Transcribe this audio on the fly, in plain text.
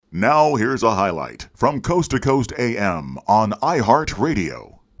Now here's a highlight from Coast to Coast AM on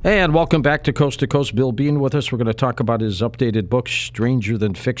iHeartRadio. Hey, and welcome back to Coast. Bill Bean with us. We're going to talk about his updated book, Stranger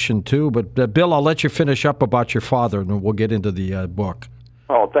Than Fiction 2. But, Bill, I'll let you finish up about your father, and then we'll get into the book.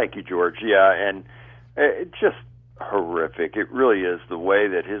 Oh, thank you, George. Yeah, and it's just horrific. It really is the way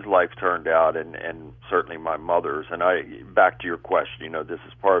that his life turned out, and certainly my mother's. And back to your question, this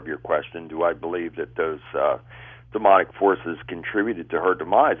is part of your question. Do I believe that those demonic forces contributed to her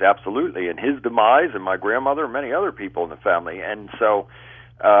demise? Absolutely. And his demise, and my grandmother, and many other people in the family. And so,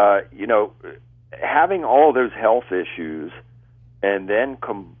 having all those health issues and then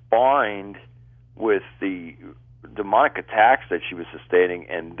combined with the demonic attacks that she was sustaining,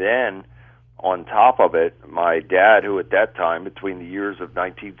 and then on top of it, my dad, who at that time, between the years of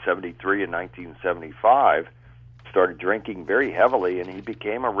 1973 and 1975, started drinking very heavily, and he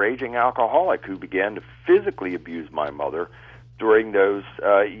became a raging alcoholic who began to physically abuse my mother during those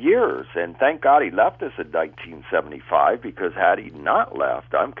years. And thank God he left us in 1975, because had he not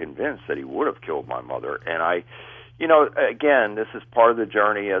left, I'm convinced that he would have killed my mother. And again, this is part of the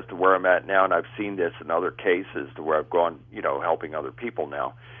journey as to where I'm at now, and I've seen this in other cases to where I've gone, helping other people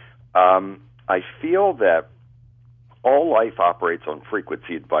now. I feel that all life operates on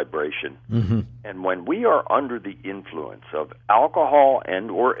frequency and vibration. Mm-hmm. And when we are under the influence of alcohol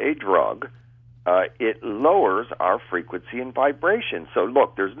and or a drug, it lowers our frequency and vibration. So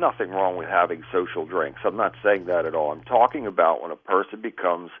look, there's nothing wrong with having social drinks. I'm not saying that at all. I'm talking about when a person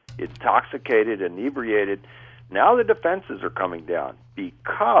becomes intoxicated, inebriated. Now the defenses are coming down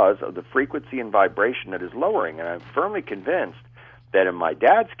because of the frequency and vibration that is lowering. And I'm firmly convinced that in my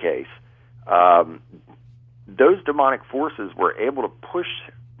dad's case, those demonic forces were able to push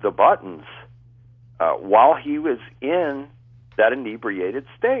the buttons while he was in that inebriated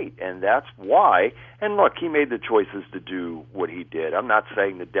state. And that's why, and look, he made the choices to do what he did. I'm not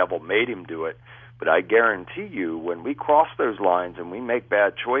saying the devil made him do it, but I guarantee you, when we cross those lines and we make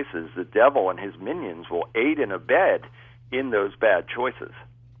bad choices, the devil and his minions will aid and abet in those bad choices.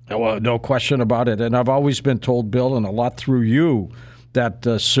 Well, no question about it. And I've always been told, Bill, and a lot through you, that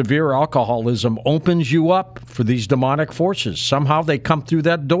severe alcoholism opens you up for these demonic forces. Somehow they come through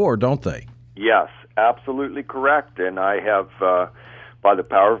that door, don't they? Yes, absolutely correct. And I have, by the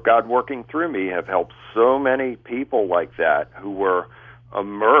power of God working through me, have helped so many people like that who were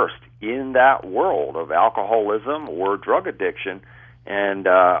immersed in that world of alcoholism or drug addiction. And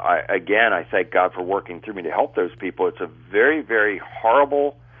I thank God for working through me to help those people. It's a very, very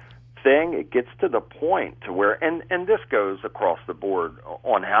horrible thing. It gets to the point to where, and this goes across the board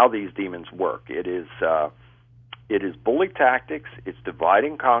on how these demons work. It is bully tactics, it's divide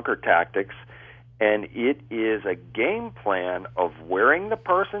and conquer tactics, and it is a game plan of wearing the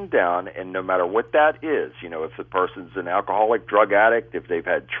person down. And no matter what that is, if the person's an alcoholic, drug addict, if they've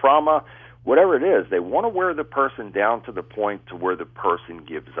had trauma, whatever it is, they want to wear the person down to the point to where the person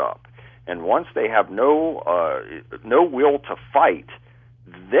gives up. And once they have no will to fight,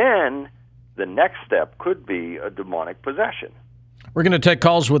 then the next step could be a demonic possession. We're going to take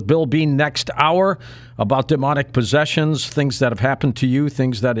calls with Bill Bean next hour about demonic possessions, things that have happened to you,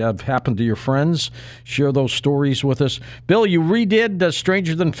 things that have happened to your friends. Share those stories with us. Bill, you redid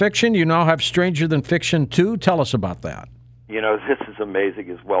Stranger Than Fiction. You now have Stranger Than Fiction 2. Tell us about that. This is amazing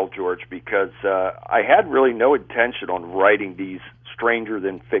as well, George, because I had really no intention on writing these Stranger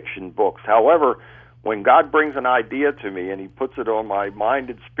Than Fiction books. However, when God brings an idea to me and he puts it on my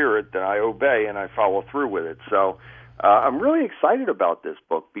mind and spirit, then I obey and I follow through with it. So I'm really excited about this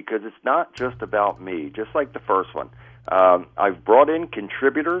book because it's not just about me, just like the first one. I've brought in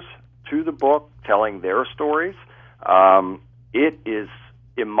contributors to the book telling their stories. It is,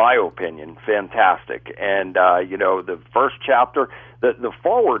 in my opinion, fantastic. And, the first chapter, the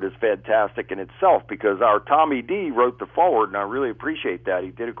foreword is fantastic in itself because our Tommy D wrote the foreword, and I really appreciate that. He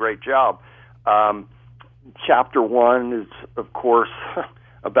did a great job. Chapter 1 is, of course,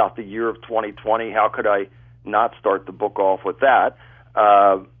 about the year of 2020. How could I not start the book off with that?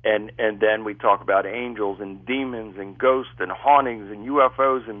 And then we talk about angels and demons and ghosts and hauntings and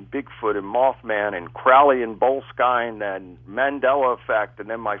UFOs and Bigfoot and Mothman and Crowley and Boleskine and Mandela effect. And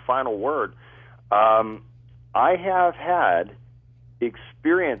then my final word. I have had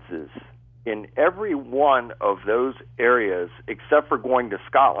experiences in every one of those areas, except for going to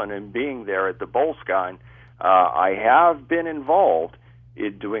Scotland and being there at the Boleskine. I have been involved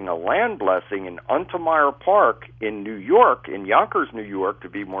in doing a land blessing in Untermeyer Park in New York, in Yonkers, New York, to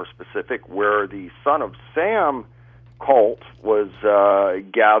be more specific, where the Son of Sam cult was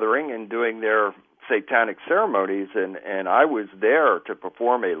gathering and doing their satanic ceremonies, and I was there to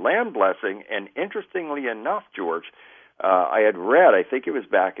perform a land blessing. And interestingly enough, George, I had read, I think it was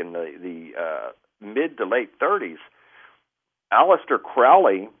back in the mid to late 30s, Aleister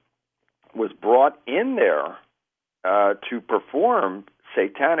Crowley was brought in there to perform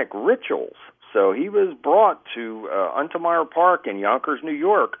satanic rituals. So he was brought to Untermeyer Park in Yonkers, New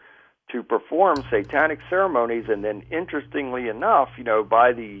York, to perform satanic ceremonies. And then, interestingly enough,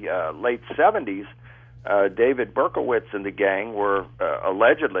 by the late 70s, David Berkowitz and the gang were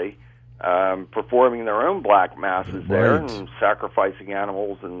allegedly performing their own black masses there and sacrificing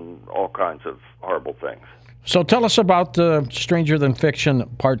animals and all kinds of horrible things. So tell us about Stranger Than Fiction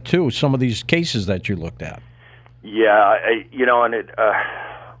Part 2, some of these cases that you looked at. Yeah, and it,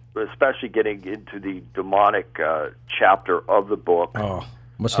 especially getting into the demonic chapter of the book. Oh,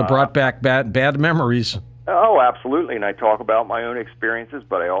 must have brought back bad memories. Oh, absolutely. And I talk about my own experiences,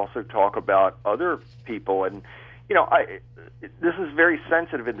 but I also talk about other people. And, this is very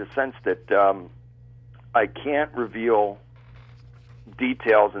sensitive in the sense that I can't reveal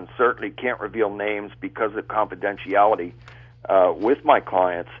details and certainly can't reveal names because of confidentiality with my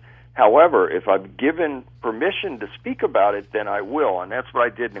clients. However, if I'm given permission to speak about it, then I will, and that's what I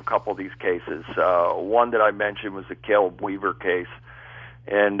did in a couple of these cases. One that I mentioned was the Caleb Weaver case,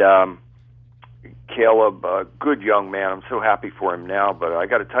 and Caleb, a good young man, I'm so happy for him now, but I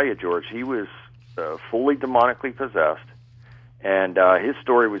got to tell you, George, he was fully demonically possessed, and his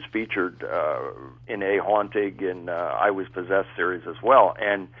story was featured in A Haunting and I Was Possessed series as well.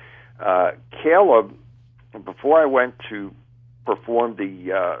 And Caleb, before I went to perform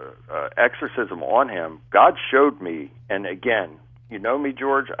the exorcism on him, God showed me, and again, you know me,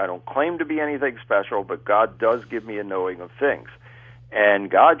 George, I don't claim to be anything special, but God does give me a knowing of things. And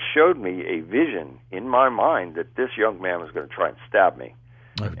God showed me a vision in my mind that this young man was going to try and stab me.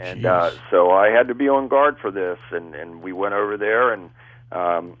 Oh, and so I had to be on guard for this, and we went over there, and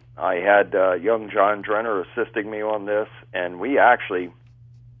I had young John Drenner assisting me on this, and we actually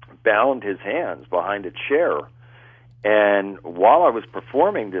bound his hands behind a chair. And while I was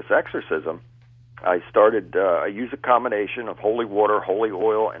performing this exorcism, I used a combination of holy water, holy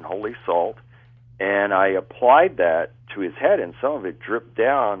oil, and holy salt, and I applied that to his head, and some of it dripped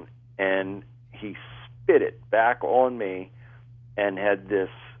down, and he spit it back on me, and had the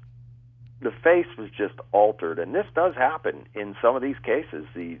face was just altered. And this does happen in some of these cases.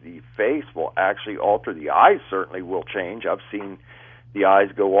 The face will actually alter. The eyes certainly will change. I've seen the eyes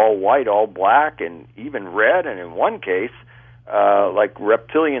go all white, all black, and even red, and in one case, like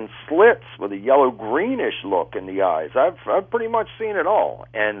reptilian slits with a yellow-greenish look in the eyes. I've pretty much seen it all.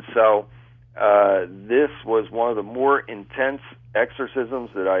 And so this was one of the more intense exorcisms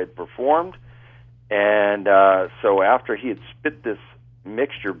that I had performed. And so after he had spit this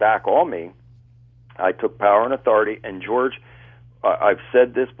mixture back on me, I took power and authority. And George, I've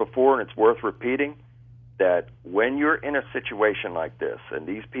said this before, and it's worth repeating, that when you're in a situation like this, and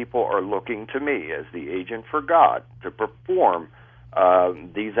these people are looking to me as the agent for God to perform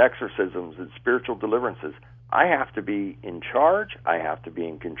these exorcisms and spiritual deliverances, I have to be in charge, I have to be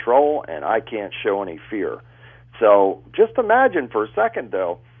in control, and I can't show any fear. So just imagine for a second,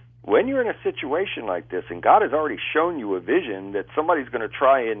 though, when you're in a situation like this, and God has already shown you a vision that somebody's going to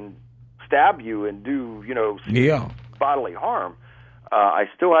try and stab you and do, bodily harm, I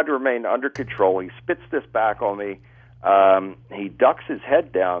still had to remain under control. He spits this back on me. He ducks his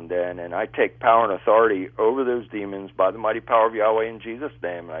head down then, and I take power and authority over those demons by the mighty power of Yahweh in Jesus'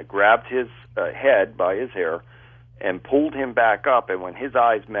 name. And I grabbed his head by his hair and pulled him back up. And when his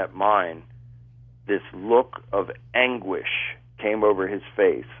eyes met mine, this look of anguish came over his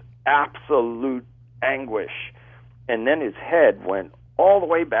face, absolute anguish. And then his head went all the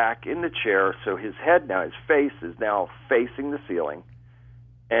way back in the chair, so his face is now facing the ceiling.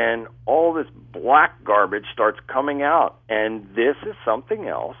 And all this black garbage starts coming out, and this is something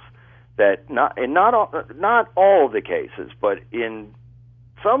else that not all of the cases, but in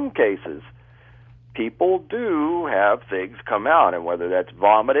some cases, people do have things come out, and whether that's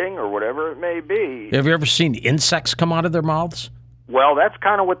vomiting or whatever it may be. Have you ever seen insects come out of their mouths? Well, that's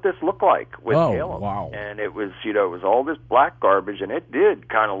kind of what this looked like with Caleb. Wow. And it was, it was all this black garbage, and it did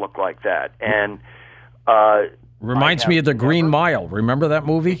kind of look like that. And reminds me of The Green Mile. Remember that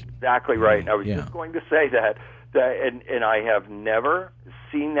movie? Exactly right. I was just going to say that and I have never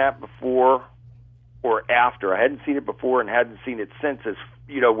seen that before or after. I hadn't seen it before and hadn't seen it since, as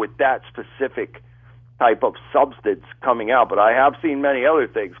with that specific type of substance coming out. But I have seen many other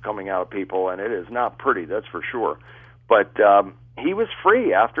things coming out of people, and it is not pretty, that's for sure. But he was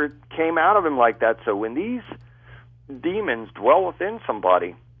free after it came out of him like that. So when these demons dwell within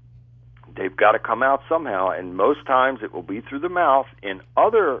somebody, they've got to come out somehow, and most times it will be through the mouth. In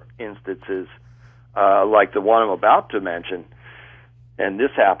other instances, like the one I'm about to mention. And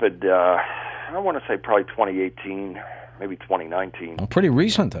this happened, I want to say probably 2018, maybe 2019. Well, pretty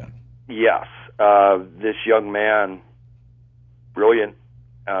recent then. Yes. This young man, brilliant,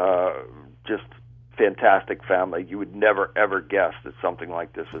 just fantastic family. You would never, ever guess that something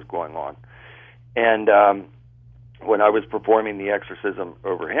like this was going on. And when I was performing the exorcism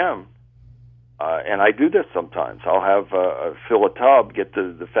over him, and I do this sometimes, I'll have fill a tub, get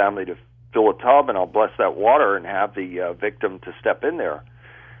the family to fill a tub, and I'll bless that water and have the victim to step in there.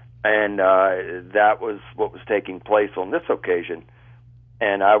 And that was what was taking place on this occasion.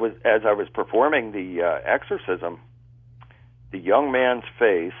 And as I was performing the exorcism, the young man's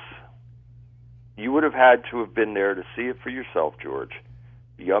face, you would have had to have been there to see it for yourself, George.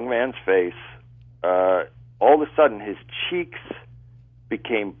 The young man's face, all of a sudden his cheeks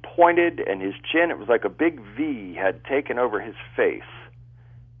became pointed, and his chin, it was like a big V had taken over his face.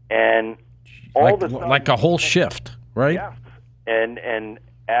 And all of a sudden, like a whole shift, right? Yes. And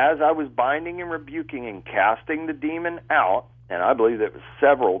as I was binding and rebuking and casting the demon out, and I believe there was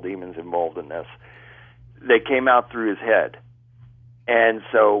several demons involved in this, they came out through his head. And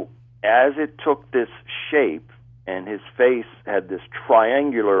so as it took this shape, and his face had this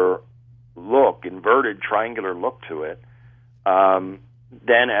triangular look, inverted triangular look to it,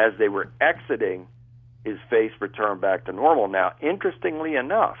 then as they were exiting, his face returned back to normal. Now, interestingly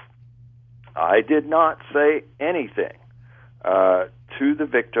enough, I did not say anything to the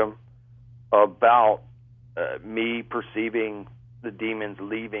victim about me perceiving the demons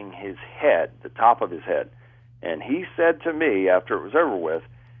leaving his head, the top of his head. And he said to me, after it was over with,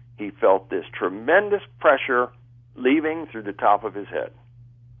 he felt this tremendous pressure leaving through the top of his head.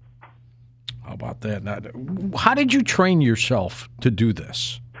 How about that? Now, how did you train yourself to do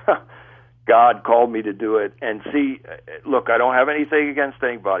this? God called me to do it. And see, look, I don't have anything against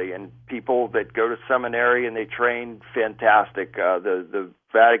anybody. And people that go to seminary and they train, fantastic. The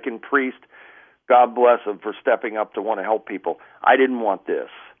Vatican priest, God bless him for stepping up to want to help people. I didn't want this.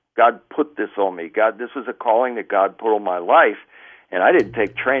 God put this on me. This was a calling that God put on my life. And I didn't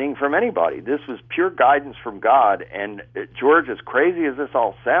take training from anybody. This was pure guidance from God. And George, as crazy as this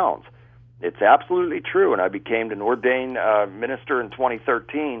all sounds, it's absolutely true. And I became an ordained minister in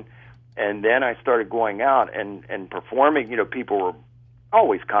 2013. And then I started going out and performing. You know, people were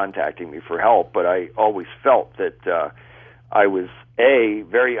always contacting me for help, but I always felt that I was, A,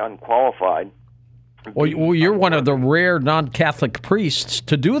 very unqualified. Well, you're one of the rare non-Catholic priests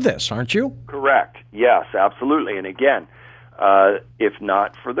to do this, aren't you? Correct. Yes, absolutely. And again, if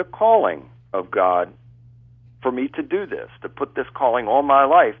not for the calling of God for me to do this, to put this calling on my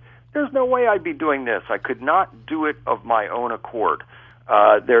life, there's no way I'd be doing this. I could not do it of my own accord.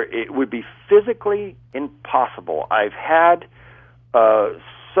 It would be physically impossible. I've had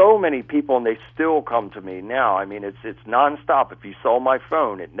so many people, and they still come to me now. I mean, it's nonstop. If you saw my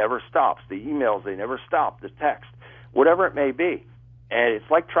phone, it never stops. The emails, they never stop. The text, whatever it may be. And it's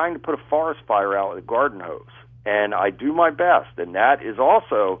like trying to put a forest fire out with a garden hose. And I do my best, and that is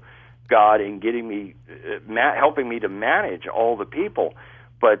also God in getting me, helping me to manage all the people.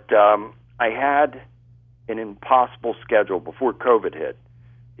 But I had an impossible schedule before COVID hit.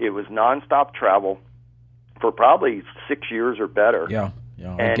 It was nonstop travel for probably 6 years or better. Yeah,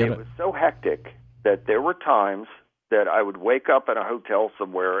 I and get it was so hectic that there were times that I would wake up in a hotel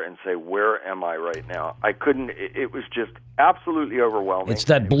somewhere and say, where am I right now? I couldn't, it was just absolutely overwhelming. It's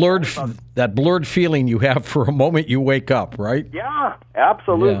that blurred feeling you have for a moment you wake up, right? Yeah,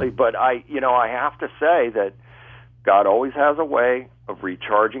 absolutely. Yeah. But I have to say that God always has a way of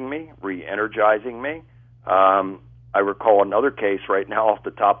recharging me, re-energizing me. I recall another case right now off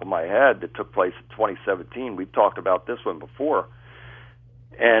the top of my head that took place in 2017. We've talked about this one before.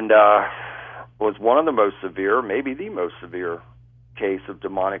 And was one of the most severe, maybe the most severe case of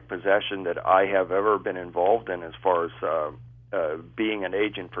demonic possession that I have ever been involved in as far as being an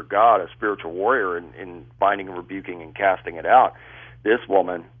agent for God, a spiritual warrior in binding and rebuking and casting it out. This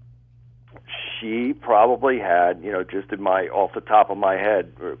woman, she probably had, just in off the top of my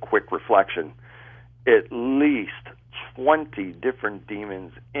head, a quick reflection, at least 20 different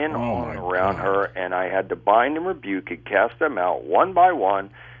demons in on around her, and I had to bind and rebuke and cast them out one by one.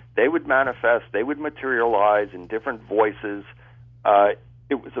 They would manifest, they would materialize in different voices.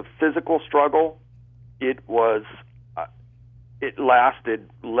 It was a physical struggle. It lasted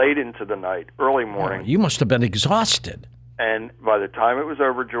late into the night, early morning. You must have been exhausted. And by the time it was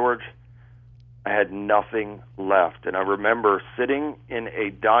over, George, I had nothing left. And I remember sitting in a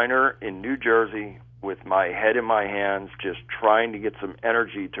diner in New Jersey with my head in my hands, just trying to get some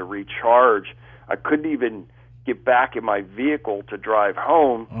energy to recharge. I couldn't even get back in my vehicle to drive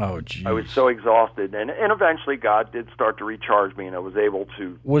home. Oh, geez. I was so exhausted. And eventually God did start to recharge me, and I was able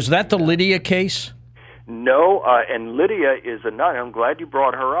to. Was that the Lydia case? No, and Lydia is another. I'm glad you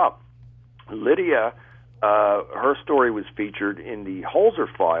brought her up. Lydia, her story was featured in the Holzer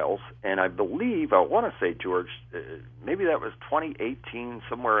files, and I believe, I want to say, George, maybe that was 2018,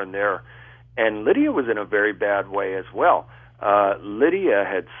 somewhere in there. And Lydia was in a very bad way as well. Lydia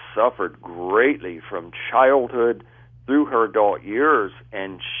had suffered greatly from childhood through her adult years,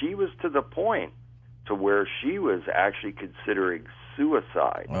 and she was to the point to where she was actually considering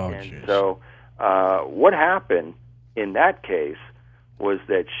suicide. Oh, and geez. so what happened in that case was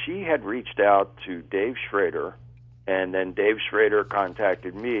that she had reached out to Dave Schrader, and then Dave Schrader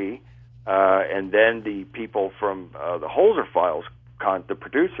contacted me, and then the people from the Holzer files, the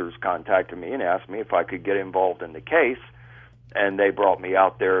producers, contacted me and asked me if I could get involved in the case, and they brought me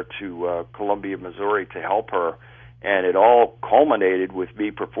out there to Columbia, Missouri to help her, and it all culminated with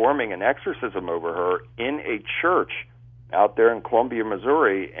me performing an exorcism over her in a church out there in Columbia,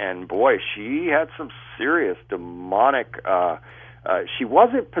 Missouri, and boy, she had some serious demonic, she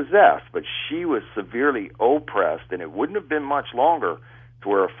wasn't possessed, but she was severely oppressed, and it wouldn't have been much longer to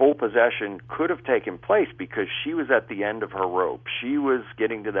where a full possession could have taken place because she was at the end of her rope. She was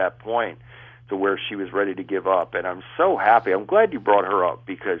getting to that point to where she was ready to give up, and I'm so happy. I'm glad you brought her up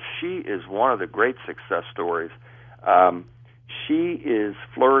because she is one of the great success stories. She is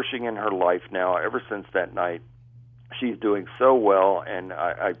flourishing in her life now ever since that night. She's doing so well, and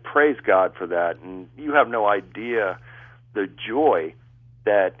I praise God for that. And you have no idea the joy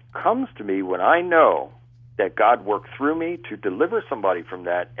that comes to me when I know that God worked through me to deliver somebody from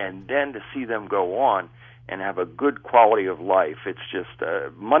that, and then to see them go on and have a good quality of life. It's just,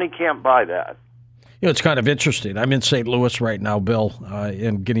 money can't buy that. You know, it's kind of interesting. I'm in St. Louis right now, Bill,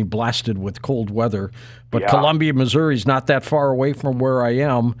 and getting blasted with cold weather. But Yeah. Columbia, Missouri is not that far away from where I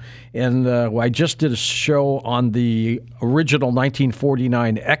am. And I just did a show on the original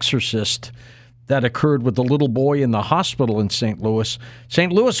 1949 Exorcist that occurred with the little boy in the hospital in St. Louis.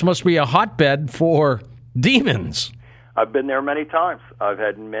 St. Louis must be a hotbed for demons. I've been there many times. I've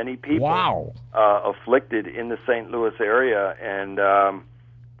had many people Wow. Afflicted in the St. Louis area, and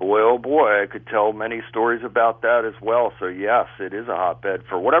boy, oh boy, I could tell many stories about that as well. So yes, it is a hotbed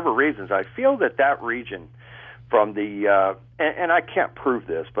for whatever reasons. I feel that region from the, and I can't prove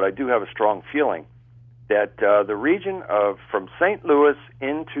this, but I do have a strong feeling that the region of from St. Louis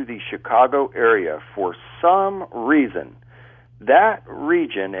into the Chicago area, for some reason, that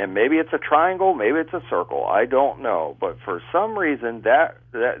region, and maybe it's a triangle, maybe it's a circle, I don't know, but for some reason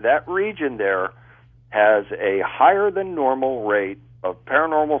that region there has a higher than normal rate of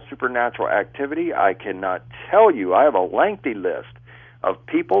paranormal supernatural activity. I cannot tell you. I have a lengthy list of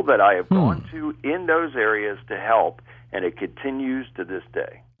people that I have gone to in those areas to help, and it continues to this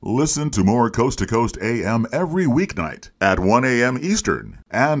day. Listen to more Coast to Coast AM every weeknight at 1 a.m. Eastern,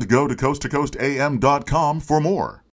 and go to coasttocoastam.com for more.